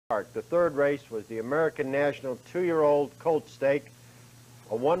The third race was the American National 2-year-old colt stake,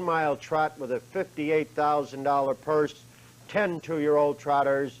 a 1-mile trot with a $58,000 purse, 10 2-year-old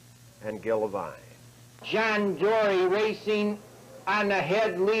trotters, and Gil Levine. John Dory racing on the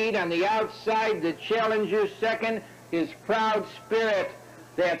head lead. On the outside, the challenger second is Proud Spirit.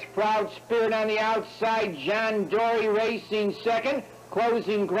 That's Proud Spirit on the outside. John Dory racing second.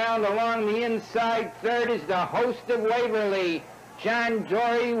 Closing ground along the inside. Third is the Host of Waverly. John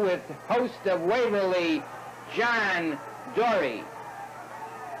Dory with Host of Waverly. John Dory.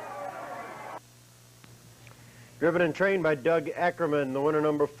 Driven and trained by Doug Ackerman, the winner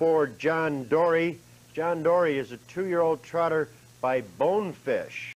number 4, John Dory. John Dory is a 2-year-old trotter by Bonefish.